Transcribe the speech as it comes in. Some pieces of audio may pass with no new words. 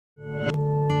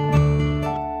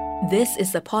This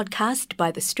is a podcast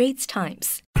by The Straits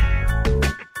Times.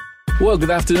 Well,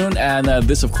 good afternoon, and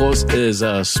this, of course, is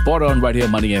Spot On right here,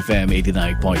 Money FM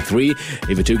 89.3.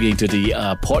 If you're tuning into the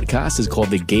podcast, it's called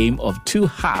The Game of Two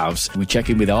Halves. We check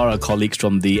in with our colleagues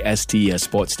from the ST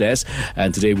Sports Desk,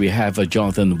 and today we have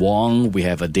Jonathan Wong, we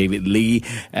have David Lee,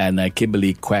 and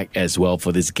Kimberly Quack as well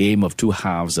for this Game of Two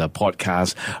Halves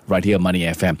podcast right here, Money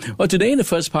FM. Well, today in the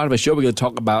first part of the show, we're going to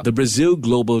talk about the Brazil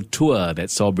Global Tour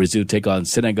that saw Brazil take on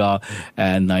Senegal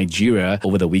and Nigeria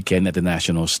over the weekend at the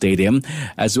National Stadium,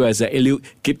 as well as Eliud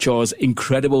Kipchoge's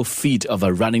incredible feat of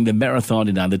running the marathon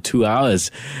in under 2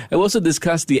 hours. And we'll also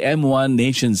discuss the M1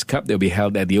 Nations Cup that will be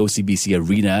held at the OCBC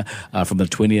Arena from the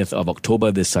 20th of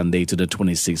October this Sunday to the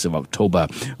 26th of October.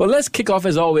 Well, let's kick off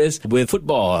as always with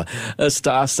football. A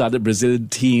star-studded Brazilian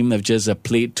team have just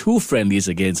played two friendlies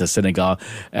against Senegal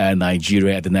and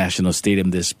Nigeria at the National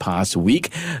Stadium this past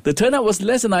week. The turnout was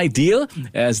less than ideal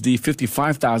as the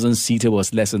 55,000-seater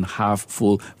was less than half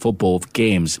full for both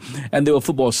games. And there were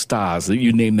football stars.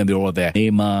 You name them, they're all there.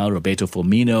 Neymar, Roberto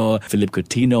Firmino, Philippe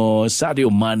Coutinho, Sadio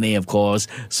Mane, of course.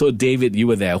 So, David, you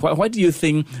were there. Why do you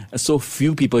think so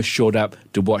few people showed up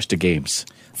to watch the games?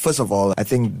 First of all, I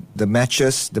think the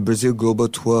matches, the Brazil Global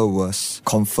Tour was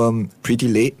confirmed pretty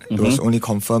late. Mm-hmm. It was only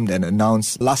confirmed and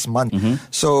announced last month. Mm-hmm.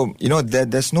 So,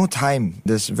 there's no time.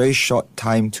 There's very short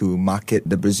time to market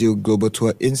the Brazil Global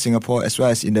Tour in Singapore as well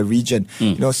as in the region.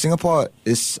 Singapore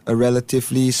is a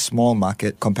relatively small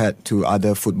market compared to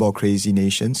other football-crazy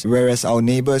nations. Whereas our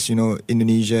neighbours,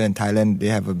 Indonesia and Thailand, they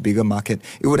have a bigger market.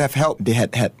 It would have helped they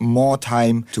had more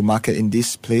time to market in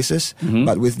these places. Mm-hmm.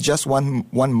 But with just one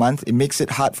month, it makes it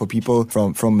hard for people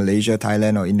from Malaysia,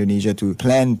 Thailand or Indonesia to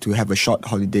plan to have a short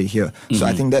holiday here. Mm-hmm. So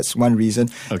I think that's one reason.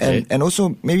 Okay. And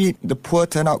also maybe the poor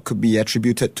turnout could be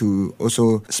attributed to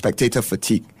also spectator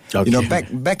fatigue. Okay.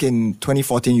 Back in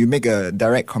 2014, you make a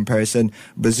direct comparison.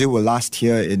 Brazil were last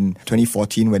here in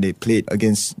 2014 when they played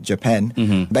against Japan.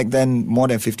 Mm-hmm. Back then, more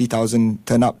than 50,000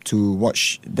 turned up to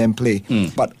watch them play.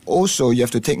 Mm. But also, you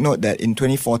have to take note that in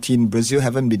 2014, Brazil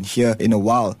haven't been here in a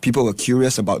while. People were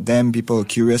curious about them. People were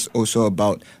curious also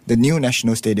about the new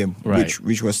national stadium, right,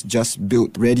 which was just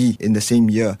built ready in the same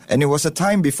year. And it was a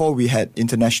time before we had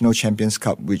International Champions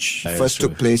Cup, which first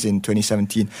took place in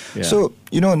 2017. Yeah. So,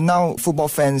 now football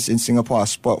fans in Singapore are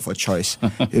spoiled for choice.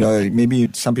 Maybe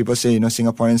some people say,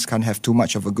 Singaporeans can't have too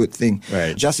much of a good thing.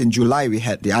 Right. Just in July, we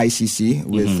had the ICC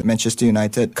with Manchester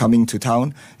United coming to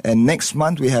town. And next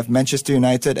month, we have Manchester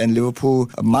United and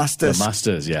Liverpool Masters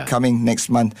coming next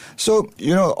month. So,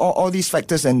 all these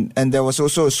factors. And there was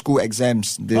also school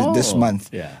exams this month.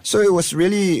 Yeah. So it was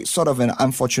really sort of an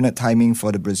unfortunate timing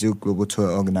for the Brazil Global Tour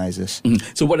organisers.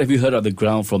 Mm. So what have you heard on the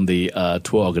ground from the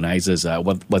tour organisers?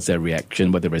 What's their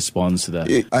reaction? What the response to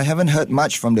that? I haven't heard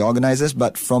much from the organisers,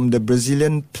 but from the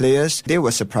Brazilian players, they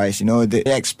were surprised. They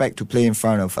expect to play in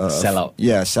front of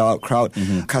sellout crowd.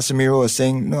 Mm-hmm. Casemiro was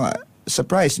saying,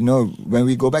 surprised, when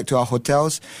we go back to our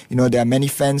hotels, there are many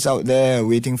fans out there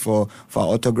waiting for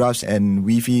autographs and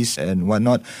Wi-Fis and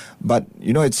whatnot. But,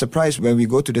 it's surprised when we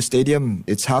go to the stadium,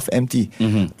 it's half empty.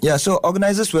 Mm-hmm. Yeah, so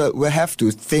organisers will have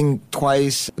to think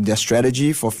twice their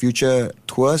strategy for future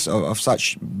tours of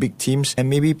such big teams. And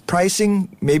maybe pricing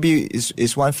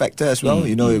is one factor as well.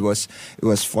 Mm-hmm. It was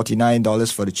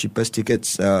 $49 for the cheapest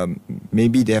tickets.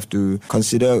 Maybe they have to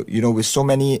consider, with so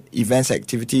many events,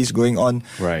 activities going on,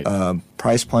 right.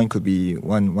 Price point could be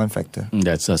one factor.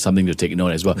 That's something to take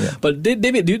note as well. Yeah. But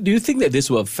David, do you think that this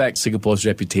will affect Singapore's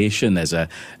reputation as a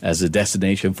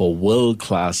destination for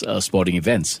world-class sporting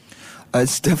events?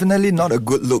 It's definitely not a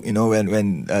good look,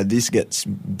 when this gets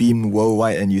beamed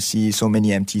worldwide and you see so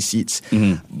many empty seats.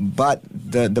 Mm-hmm. But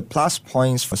the plus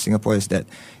points for Singapore is that,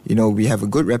 we have a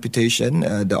good reputation.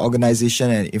 The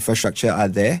organisation and infrastructure are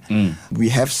there. Mm. We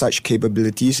have such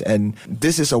capabilities, and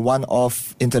this is a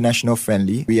one-off international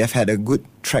friendly. We have had a good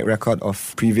track record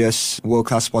of previous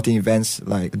world-class sporting events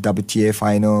like WTA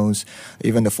finals,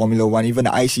 even the Formula One, even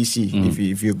the ICC.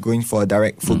 Mm. If you're going for a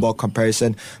direct football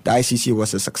comparison, the ICC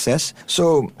was a success.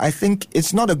 So I think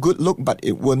it's not a good look, but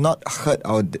it will not hurt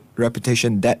our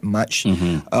reputation that much.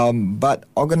 Mm-hmm. But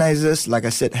organisers, like I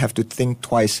said, have to think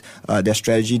twice their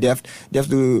strategy. They have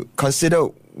to consider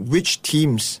which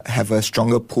teams have a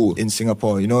stronger pool in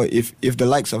Singapore. If the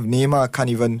likes of Neymar can't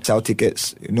even sell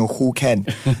tickets, who can?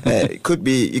 It could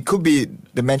be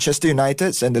the Manchester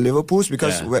Uniteds and the Liverpools,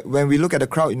 because when we look at the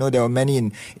crowd, there were many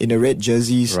in the red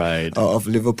jerseys of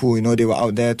Liverpool. They were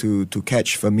out there to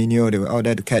catch Firmino, they were out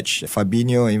there to catch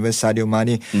Fabinho, even Sadio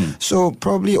Mane. So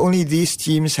probably only these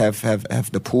teams have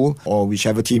the pool, or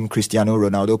whichever team Cristiano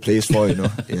Ronaldo plays for.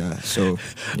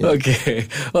 Okay,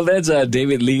 well, that's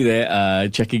David Lee there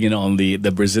checking in on the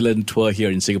Brazilian tour here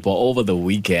in Singapore over the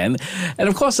weekend. And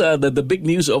of course, the big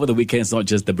news over the weekend is not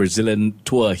just the Brazilian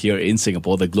tour here in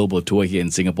Singapore, the global tour here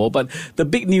in Singapore, but the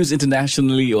big news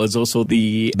internationally was also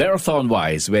the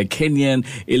marathon-wise, where Kenyan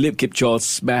Eliud Kipchoge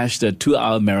smashed the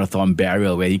 2-hour marathon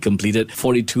barrier, where he completed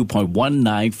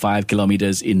 42.195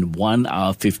 kilometers in 1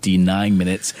 hour, 59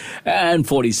 minutes and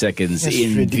 40 seconds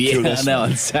in Vienna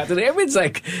on Saturday. I mean, it's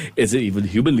like, is it even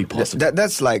humanly possible?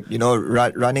 That's like,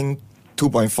 running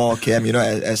 2.4 km,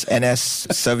 as NS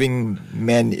serving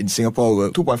men in Singapore were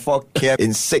 2.4 km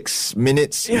in 6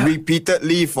 minutes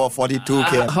repeatedly for 42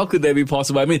 km. How could that be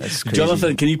possible? I mean,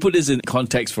 Jonathan, can you put this in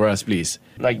context for us, please?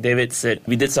 Like David said,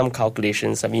 we did some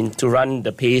calculations. I mean, to run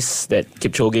the pace that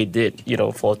Kipchoge did,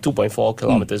 for 2.4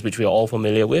 kilometers, which we are all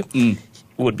familiar with,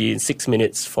 would be in 6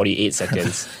 minutes, 48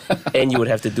 seconds. And you would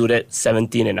have to do that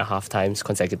 17 and a half times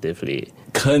consecutively.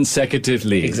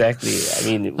 Exactly. I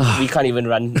mean, we can't even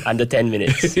run under 10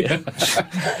 minutes.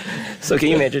 So can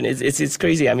you imagine? It's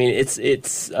crazy. I mean, it's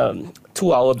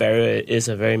 2-hour barrier is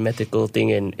a very mythical thing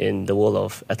in the world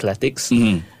of athletics.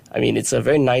 I mean, it's a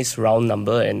very nice round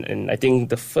number, and I think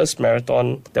the first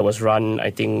marathon that was run,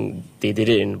 I think they did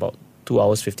it in about 2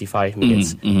 hours 55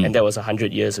 minutes, and that was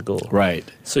 100 years ago. Right.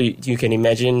 So you can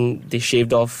imagine they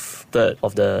shaved off a third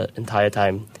of the entire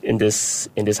time in this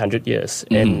 100 years.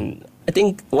 And I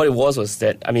think what it was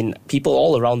that, I mean, people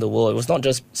all around the world, it was not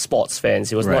just sports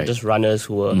fans, it was not just runners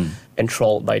who were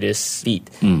enthralled by this feat.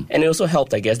 And it also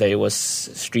helped, I guess, that it was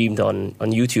streamed on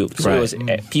YouTube. So it was,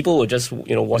 people were just,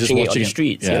 watching it on the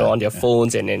streets, on their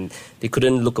phones, and they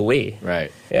couldn't look away.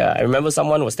 Right. Yeah, I remember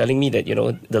someone was telling me that,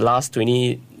 the last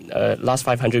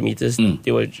 500 meters,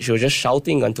 she was just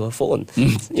shouting onto her phone,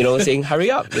 saying,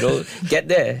 hurry up, get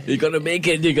there. You're going to make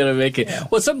it. Yeah.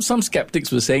 Well, some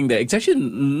skeptics were saying that it's actually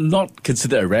not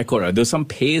considered a record. Right? There's some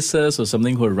pacers or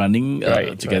something who are running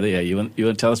together. Yeah, you want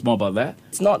to tell us more about that?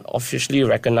 It's not officially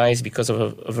recognized because of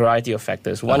a variety of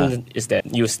factors. One is that,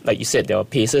 like you said, there were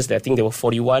pacers. I think there were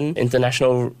 41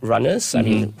 international runners, I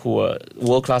mean, who were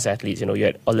world-class athletes. You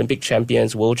had Olympic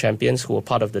champions, world champions who were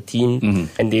part of the team,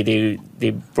 and they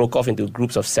broke off into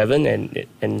groups of 7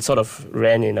 and sort of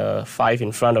ran in a 5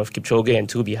 in front of Kipchoge and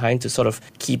 2 behind to sort of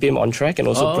keep him on track and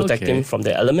also protect him from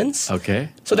the elements. Okay.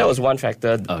 So that was one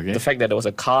factor. The fact that there was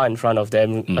a car in front of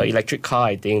them, an electric car,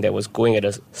 I think, that was going at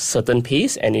a certain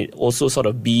pace, and it also sort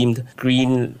of beamed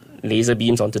green laser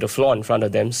beams onto the floor in front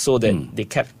of them so that they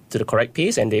kept to the correct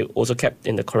pace and they also kept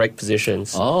in the correct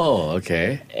positions. Oh,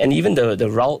 okay. And even the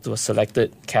route was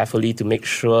selected carefully to make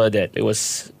sure that there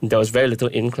was very little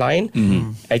incline.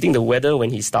 I think the weather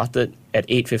when he started at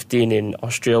 8:15 in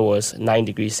Austria was 9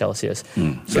 degrees Celsius.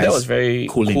 So that was very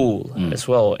cool as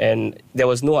well. And there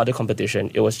was no other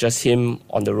competition. It was just him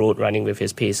on the road running with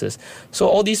his paces. So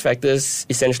all these factors,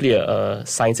 essentially a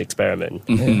science experiment.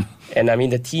 And I mean,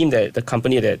 the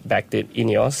company that backed it,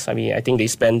 Ineos, I mean, I think they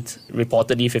spent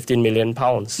reportedly 15 million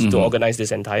pounds to organize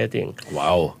this entire thing.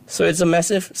 Wow. So it's a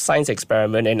massive science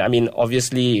experiment. And I mean,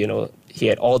 obviously, he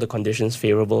had all the conditions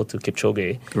favorable to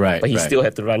Kipchoge. Right. But he still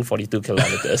had to run 42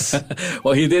 kilometers.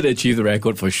 Well, he did achieve the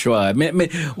record for sure. I mean,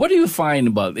 what do you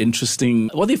find interesting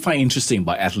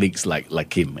about athletes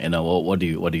like him? What do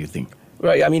you think?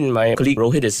 Right, I mean, my colleague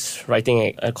Rohit is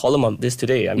writing a column on this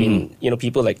today. I mean,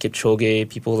 people like Kipchoge,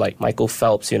 people like Michael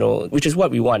Phelps, which is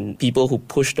what we want. People who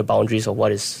push the boundaries of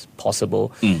what is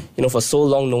possible. For so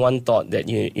long, no one thought that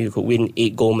you could win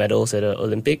 8 gold medals at the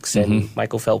Olympics, and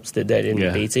Michael Phelps did that in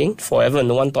Beijing. Forever,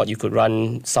 no one thought you could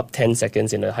run sub 10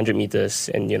 seconds in 100 meters,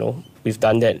 and, we've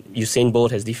done that. Usain Bolt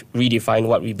has redefined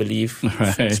what we believe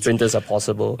sprinters are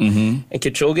possible. And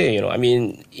Kipchoge, I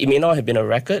mean, it may not have been a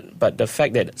record, but the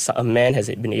fact that a man has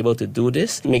been able to do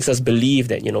this makes us believe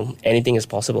that, anything is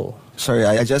possible. Sorry,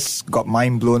 I just got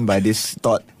mind blown by this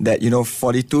thought that,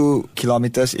 42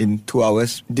 kilometers in 2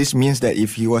 hours. This means that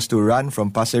if he was to run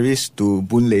from Pasir Ris to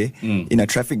Boon Lay in a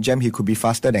traffic jam, he could be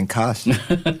faster than cars.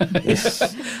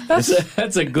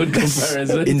 That's a good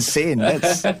comparison. Insane.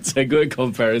 That's a good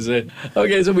comparison.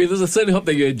 Okay, so we certainly hope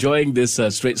that you're enjoying this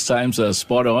Straits Times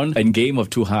Spot On and Game of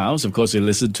Two Halves. Of course, you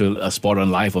listen to Spot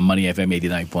On live on Money FM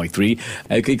 89.3.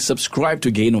 You can subscribe subscribe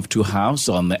to Game of Two Halves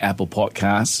on the Apple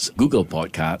Podcasts, Google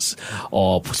Podcasts,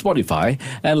 or Spotify,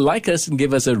 and like us and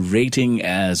give us a rating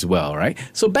as well, right?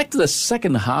 So back to the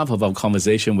second half of our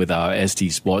conversation with our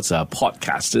ST Sports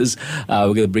podcasters.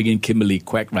 We're going to bring in Kimberly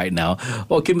Quek right now.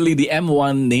 Well, Kimberly, the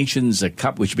M1 Nations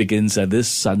Cup, which begins this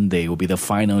Sunday, will be the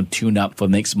final tune-up for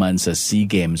next month's SEA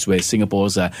Games, where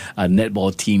Singapore's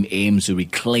netball team aims to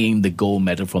reclaim the gold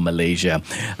medal from Malaysia.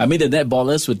 I mean, the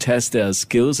netballers will test their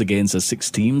skills against 6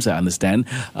 teams, I understand.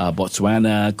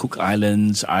 Botswana, Cook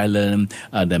Islands, Ireland,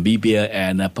 Namibia,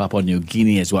 and Papua New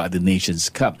Guinea as well at the Nations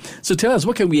Cup. So tell us,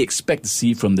 what can we expect to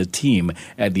see from the team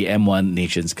at the M1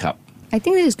 Nations Cup? I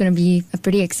think this is going to be a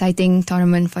pretty exciting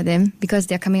tournament for them because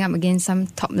they're coming up against some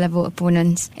top-level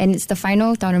opponents. And it's the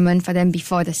final tournament for them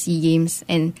before the SEA Games.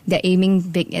 And they're aiming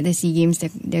big at the SEA Games.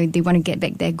 They want to get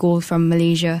back their gold from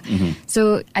Malaysia.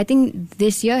 So I think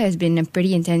this year has been a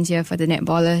pretty intense year for the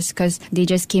netballers because they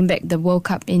just came back the World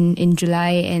Cup in July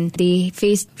and they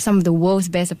faced some of the world's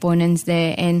best opponents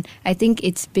there. And I think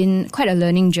it's been quite a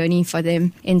learning journey for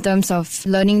them in terms of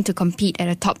learning to compete at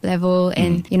a top level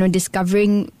and,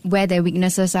 discovering where their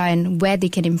weaknesses are and where they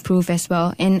can improve as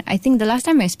well. And I think the last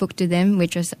time I spoke to them,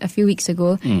 which was a few weeks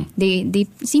ago, they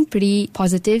seem pretty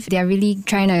positive. They are really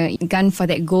trying to gun for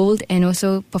that gold and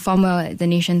also perform well at the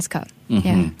Nations Cup.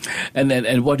 Yeah.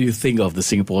 And what do you think of the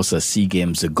Singapore's SEA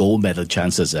Games, the gold medal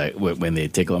chances when they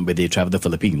travel to the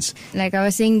Philippines? Like I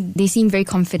was saying, they seem very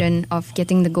confident of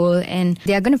getting the gold, and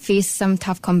they are going to face some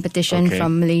tough competition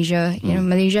from Malaysia.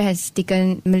 Malaysia's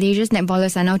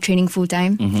netballers are now training full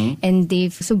time, and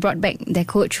they've also brought back their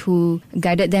coach who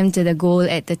guided them to the goal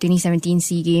at the 2017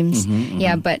 SEA Games.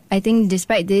 But I think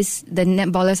despite this, the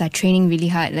netballers are training really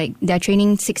hard. Like they're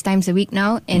training 6 times a week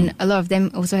now, and a lot of them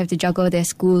also have to juggle their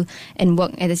school and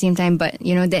work at the same time, but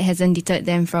that hasn't deterred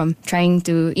them from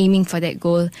aiming for that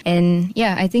goal. And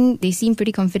I think they seem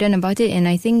pretty confident about it, and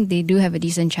I think they do have a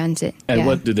decent chance at. And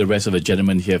what do the rest of the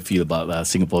gentlemen here feel about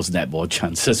Singapore's netball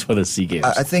chances for the SEA Games?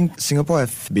 I think Singapore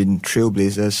have been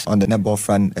trailblazers on the netball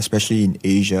front, especially in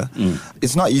Asia.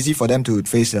 It's not easy for them to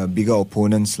face bigger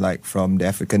opponents like from the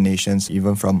African nations,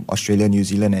 even from Australia, New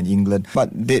Zealand and England,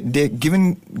 but they're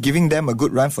giving them a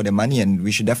good run for their money, and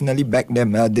we should definitely back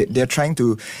them. They're trying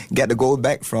to get the gold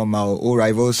back from our old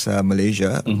rivals,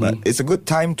 Malaysia. But it's a good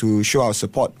time to show our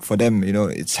support for them.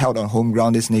 It's held on home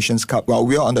ground, this Nations Cup. While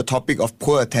we are on the topic of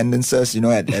poor attendances,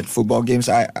 at football games,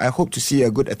 I hope to see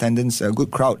a good attendance, a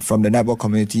good crowd from the netball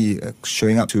community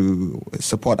showing up to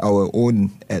support our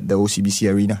own at the OCBC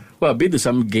Arena. Well, I've been to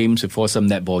some games before, some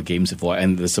netball games before,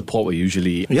 and the support were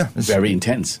usually very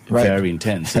intense. Right. Very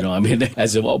intense.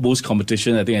 As a most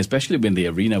competition, I think, especially when the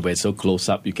arena where it's so close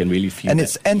up, you can really feel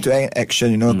it's end-to-end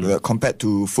action, compared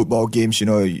to football games,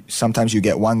 sometimes you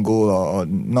get one goal or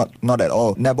not at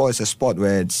all. Netball is a sport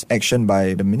where it's action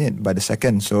by the minute, by the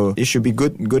second. So it should be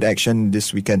good action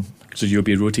this weekend. So you'll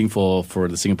be rooting for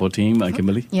the Singapore team,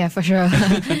 Kimberly? Yeah, for sure.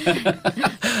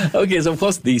 Okay, so of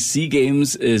course the SEA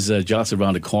Games is just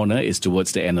around the corner. It's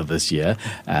towards the end of this year,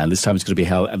 and this time it's going to be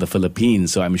held at the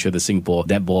Philippines. So I'm sure the Singapore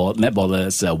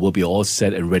netballers will be all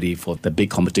set and ready for the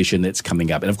big competition that's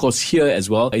coming up. And of course here as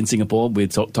well in Singapore, we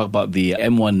talk about the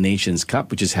M1 Nations Cup,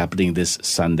 which is happening this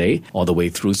Sunday all the way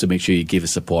through. So make sure you give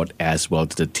support as well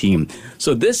to the team.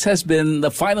 So this has been the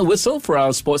final whistle for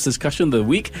our sports discussion of the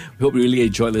week. We hope you really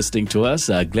enjoyed listening to us.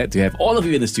 Glad to have all of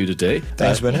you in the studio today.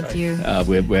 Thanks, Bernard. Thank you.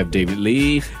 We have David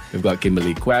Lee, we've got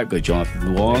Kimberly Quek, we've got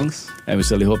Jonathan Wong, and we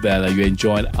certainly hope that you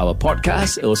enjoyed our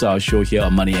podcast, also our show here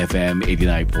on Money FM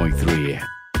 89.3.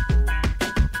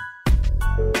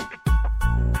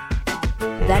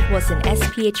 That was an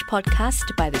SPH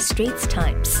podcast by The Straits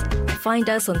Times. Find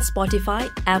us on Spotify,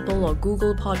 Apple or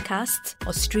Google Podcasts,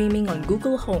 or streaming on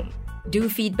Google Home. Do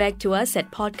feedback to us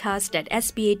at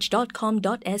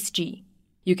podcast@sph.com.sg.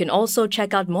 You can also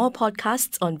check out more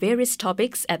podcasts on various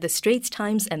topics at The Straits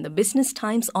Times and The Business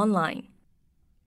Times online.